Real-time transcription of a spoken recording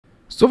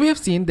So we have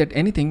seen that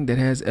anything that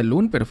has a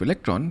lone pair of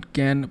electron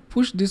can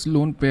push this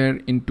lone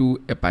pair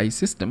into a pi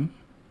system,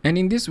 and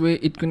in this way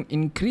it can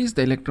increase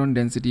the electron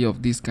density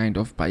of these kind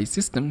of pi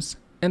systems,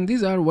 and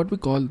these are what we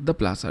call the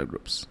plasar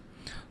groups.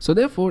 So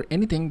therefore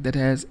anything that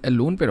has a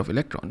lone pair of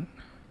electron,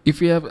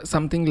 if we have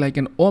something like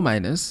an O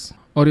minus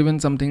or even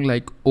something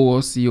like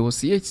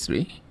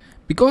OCOCH3,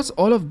 because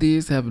all of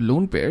these have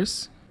lone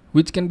pairs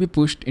which can be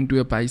pushed into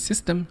a pi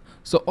system,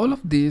 so all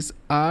of these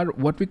are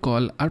what we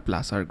call our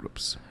plasar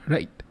groups,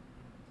 right?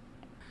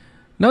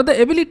 Now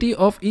the ability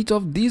of each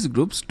of these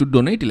groups to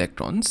donate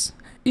electrons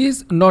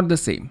is not the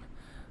same.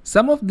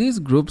 Some of these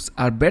groups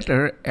are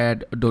better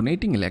at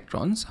donating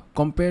electrons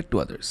compared to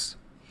others.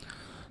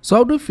 So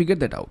how do we figure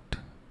that out?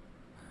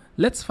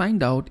 Let's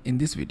find out in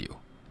this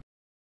video.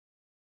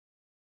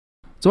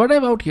 So what I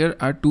have out here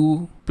are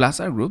two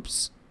plasar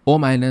groups, O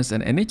minus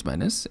and NH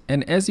minus,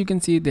 and as you can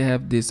see they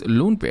have this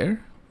lone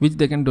pair which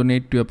they can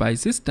donate to a pi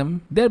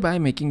system, thereby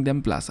making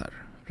them plasar,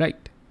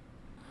 right?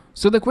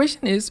 So the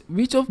question is,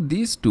 which of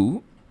these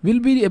two will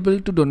be able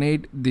to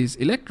donate these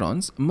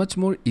electrons much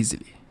more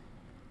easily?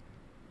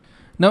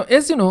 Now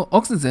as you know,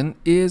 oxygen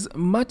is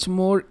much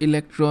more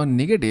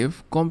electronegative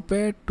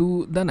compared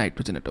to the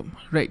nitrogen atom,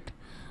 right?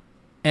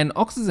 An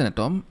oxygen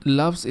atom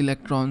loves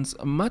electrons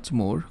much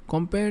more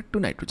compared to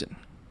nitrogen.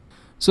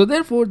 So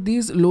therefore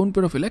these lone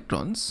pair of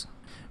electrons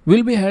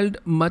will be held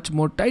much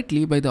more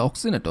tightly by the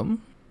oxygen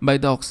atom, by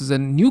the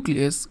oxygen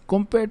nucleus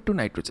compared to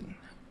nitrogen,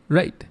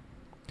 right?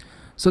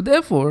 So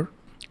therefore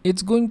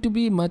it's going to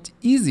be much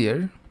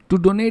easier to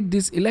donate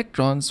these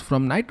electrons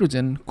from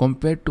nitrogen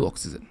compared to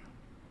oxygen.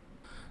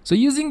 So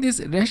using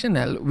this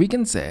rationale, we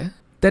can say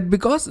that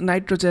because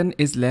nitrogen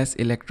is less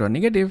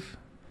electronegative,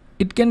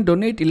 it can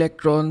donate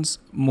electrons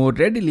more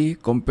readily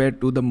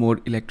compared to the more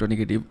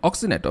electronegative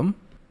oxygen atom.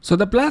 So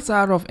the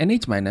plasar of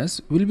NH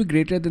minus will be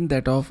greater than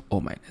that of O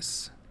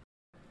minus.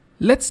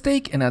 Let's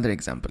take another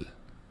example.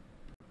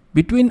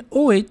 Between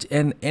OH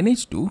and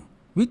NH2,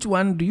 which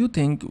one do you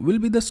think will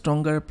be the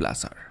stronger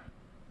plasar?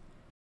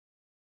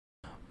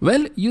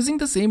 Well, using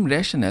the same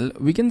rationale,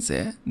 we can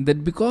say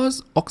that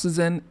because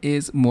oxygen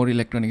is more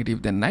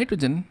electronegative than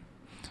nitrogen,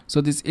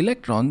 so these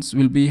electrons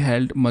will be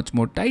held much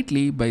more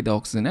tightly by the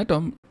oxygen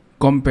atom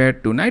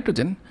compared to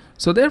nitrogen.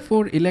 So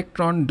therefore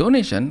electron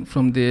donation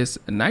from this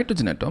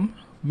nitrogen atom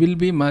will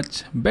be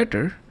much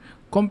better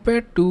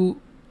compared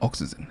to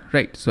oxygen,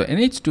 right? So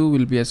NH2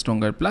 will be a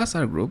stronger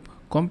plasar group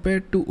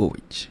compared to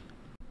OH.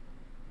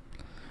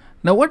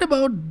 Now what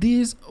about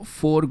these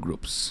four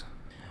groups?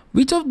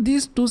 Which of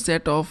these two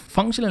set of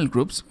functional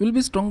groups will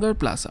be stronger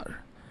plasar?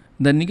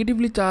 The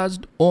negatively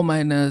charged O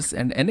minus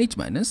and NH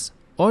minus,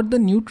 or the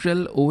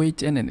neutral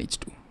OH and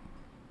NH2?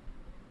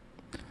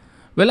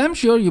 Well, I'm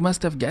sure you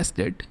must have guessed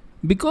it.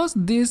 Because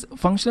these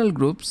functional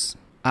groups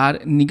are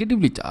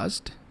negatively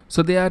charged,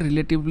 so they are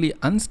relatively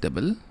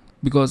unstable,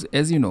 because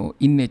as you know,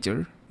 in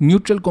nature,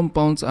 neutral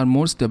compounds are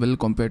more stable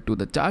compared to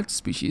the charged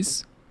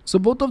species. So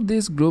both of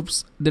these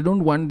groups, they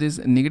don't want this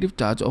negative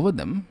charge over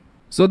them.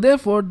 So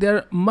therefore they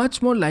are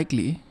much more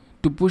likely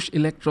to push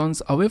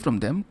electrons away from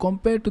them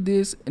compared to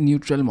these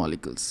neutral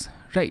molecules,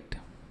 right?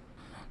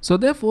 So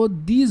therefore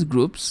these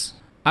groups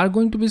are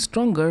going to be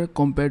stronger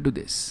compared to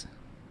this.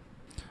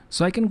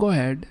 So I can go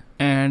ahead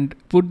and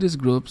put these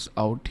groups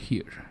out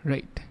here,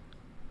 right?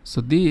 So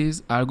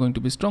these are going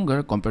to be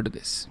stronger compared to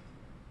this.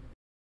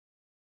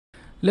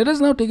 Let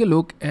us now take a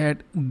look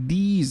at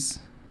these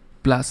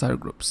plasar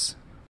groups.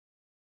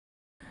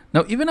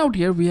 Now even out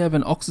here we have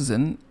an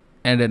oxygen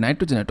and a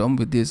nitrogen atom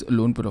with this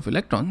lone pair of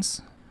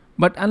electrons,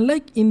 but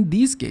unlike in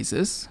these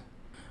cases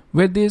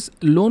where this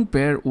lone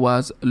pair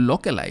was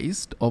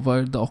localized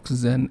over the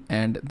oxygen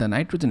and the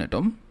nitrogen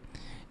atom,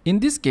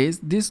 in this case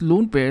these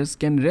lone pairs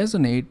can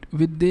resonate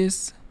with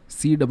this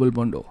C double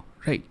bond O,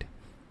 right?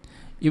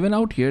 Even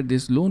out here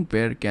this lone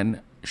pair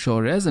can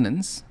show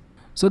resonance.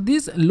 So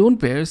these lone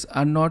pairs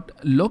are not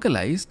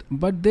localized,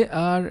 but they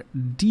are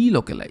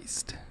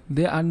delocalized.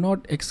 They are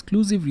not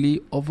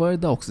exclusively over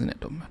the oxygen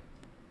atom.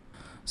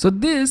 So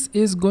this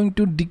is going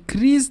to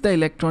decrease the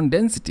electron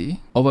density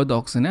over the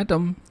oxygen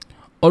atom,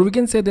 or we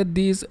can say that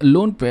these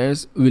lone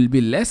pairs will be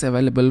less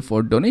available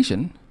for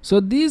donation. So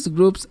these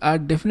groups are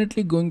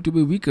definitely going to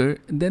be weaker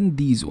than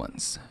these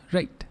ones,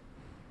 right?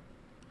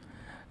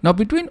 Now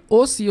between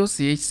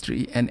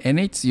OCOCH3 and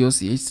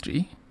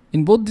NHCOCH3,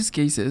 in both these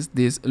cases,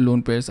 these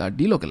lone pairs are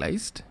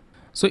delocalized.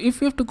 So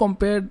if we have to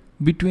compare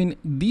between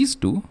these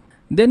two,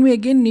 then we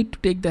again need to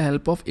take the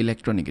help of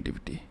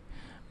electronegativity.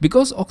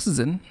 Because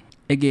oxygen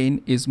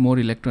again is more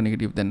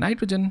electronegative than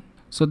nitrogen,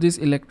 so these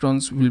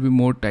electrons will be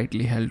more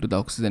tightly held to the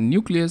oxygen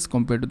nucleus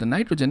compared to the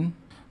nitrogen.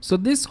 So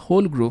this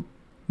whole group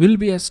will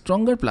be a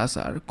stronger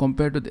plasar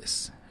compared to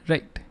this,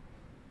 right?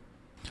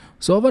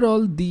 So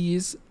overall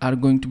these are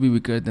going to be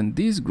weaker than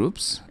these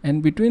groups,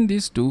 and between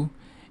these two,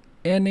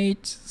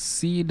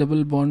 NHC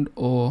double bond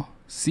O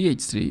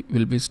CH3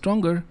 will be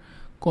stronger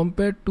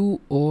compared to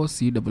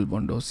OC double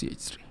bond O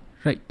CH3,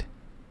 right?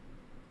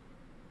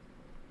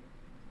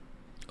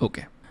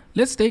 Okay,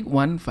 let's take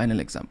one final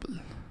example.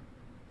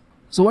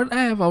 So what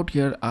I have out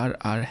here are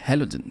our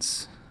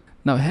halogens.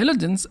 Now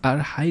halogens are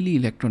highly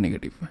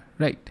electronegative,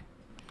 right?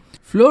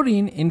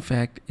 Fluorine in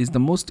fact is the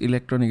most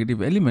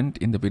electronegative element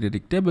in the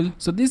periodic table.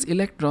 So these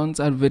electrons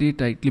are very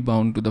tightly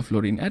bound to the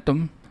fluorine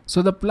atom.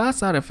 So the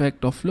plus R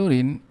effect of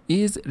fluorine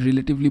is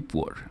relatively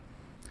poor.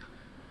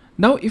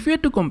 Now if you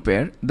had to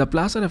compare the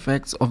plus R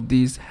effects of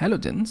these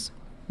halogens,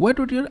 what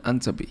would your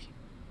answer be?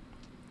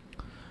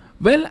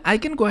 Well, I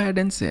can go ahead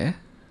and say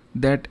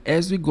that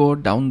as we go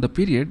down the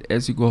period,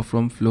 as you go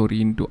from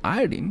fluorine to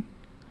iodine,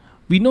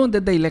 we know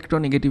that the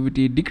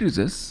electronegativity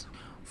decreases.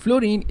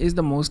 Fluorine is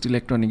the most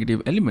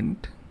electronegative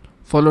element,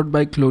 followed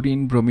by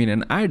chlorine, bromine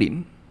and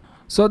iodine.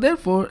 So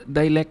therefore,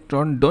 the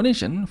electron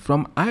donation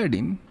from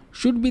iodine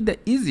should be the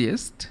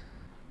easiest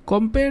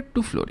compared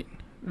to fluorine,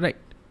 right?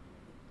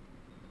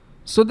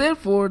 So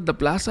therefore, the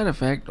plus R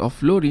effect of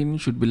fluorine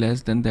should be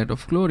less than that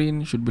of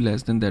chlorine, should be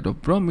less than that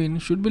of bromine,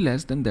 should be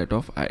less than that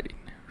of iodine,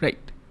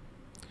 right?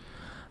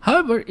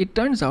 However, it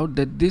turns out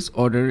that this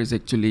order is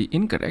actually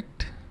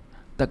incorrect.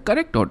 The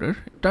correct order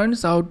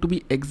turns out to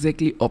be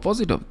exactly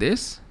opposite of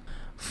this.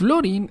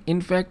 Fluorine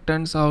in fact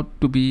turns out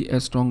to be a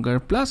stronger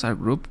plus R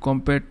group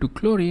compared to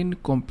chlorine,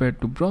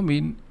 compared to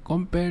bromine,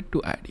 compared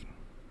to iodine.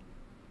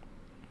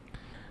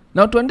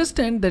 Now to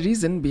understand the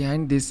reason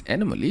behind this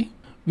anomaly,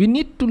 we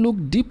need to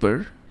look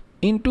deeper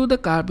into the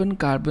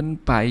carbon-carbon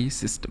pi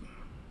system.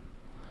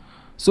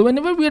 So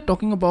whenever we are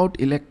talking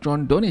about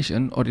electron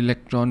donation or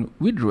electron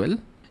withdrawal,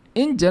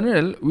 in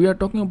general, we are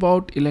talking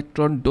about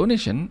electron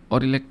donation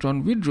or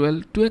electron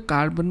withdrawal to a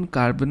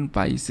carbon-carbon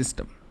pi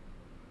system.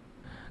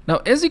 Now,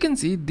 as you can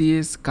see,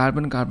 this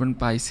carbon-carbon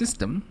pi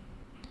system,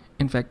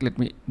 in fact, let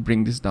me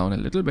bring this down a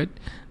little bit.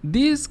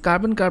 These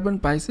carbon-carbon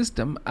pi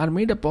system are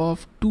made up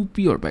of two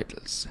p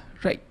orbitals,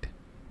 right?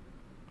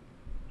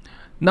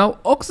 Now,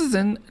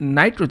 oxygen,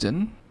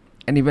 nitrogen,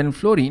 and even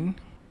fluorine,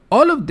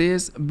 all of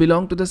these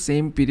belong to the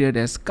same period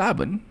as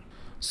carbon.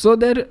 So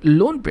their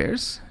lone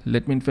pairs,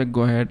 let me in fact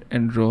go ahead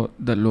and draw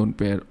the lone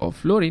pair of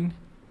fluorine.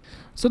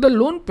 So the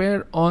lone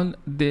pair on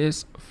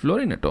this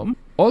fluorine atom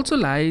also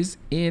lies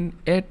in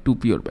a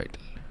 2p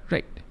orbital,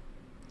 right?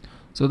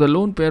 So the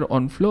lone pair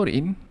on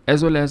fluorine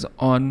as well as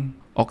on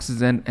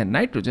oxygen and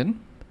nitrogen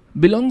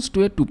belongs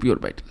to a 2p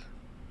orbital.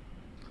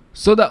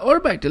 So the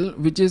orbital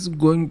which is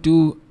going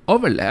to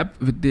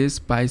overlap with this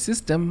pi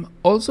system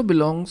also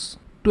belongs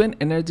to an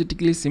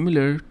energetically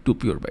similar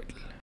 2p orbital.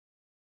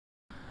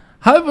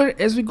 However,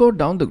 as we go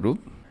down the group,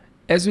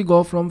 as we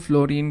go from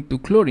fluorine to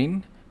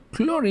chlorine,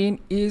 chlorine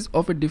is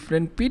of a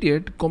different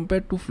period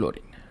compared to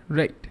fluorine,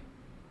 right?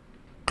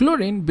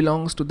 Chlorine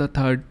belongs to the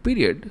third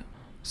period.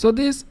 So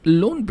this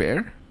lone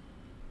pair,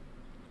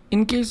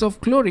 in case of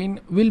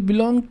chlorine, will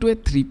belong to a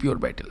 3p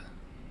orbital.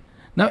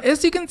 Now,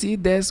 as you can see,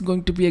 there's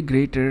going to be a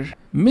greater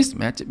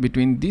mismatch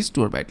between these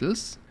two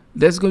orbitals.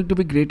 There's going to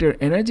be greater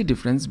energy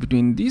difference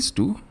between these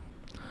two.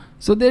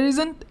 So there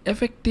isn't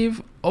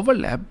effective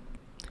overlap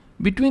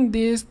between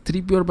this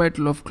 3p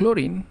orbital of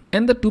chlorine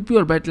and the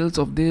 2p orbitals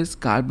of this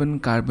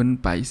carbon-carbon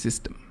pi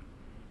system.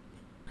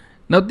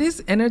 Now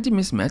this energy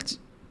mismatch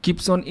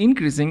keeps on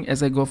increasing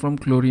as I go from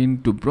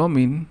chlorine to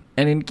bromine,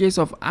 and in case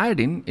of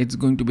iodine it's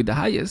going to be the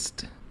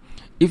highest.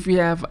 If we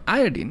have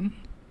iodine,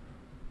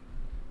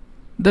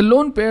 the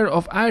lone pair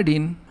of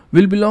iodine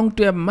will belong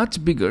to a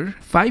much bigger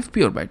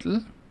 5p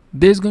orbital.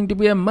 There is going to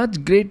be a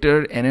much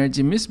greater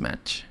energy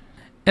mismatch,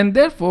 and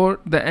therefore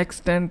the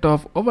extent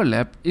of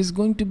overlap is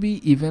going to be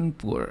even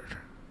poorer.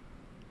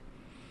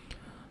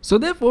 So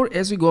therefore,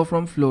 as we go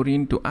from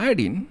fluorine to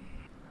iodine,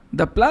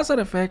 the plus R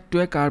effect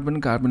to a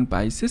carbon-carbon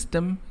pi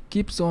system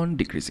keeps on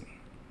decreasing.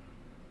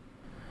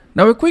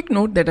 Now a quick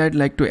note that I'd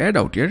like to add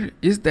out here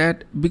is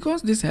that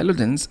because these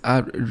halogens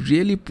are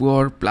really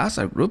poor plus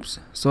R groups,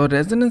 so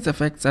resonance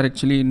effects are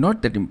actually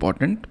not that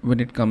important when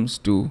it comes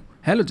to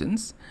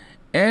halogens,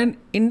 and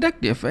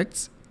inductive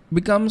effects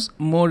becomes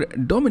more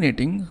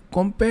dominating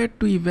compared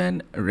to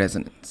even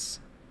resonance.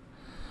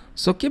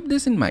 So keep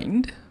this in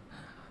mind.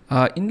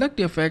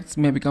 Inductive effects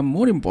may become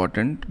more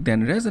important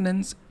than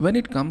resonance when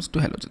it comes to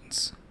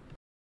halogens.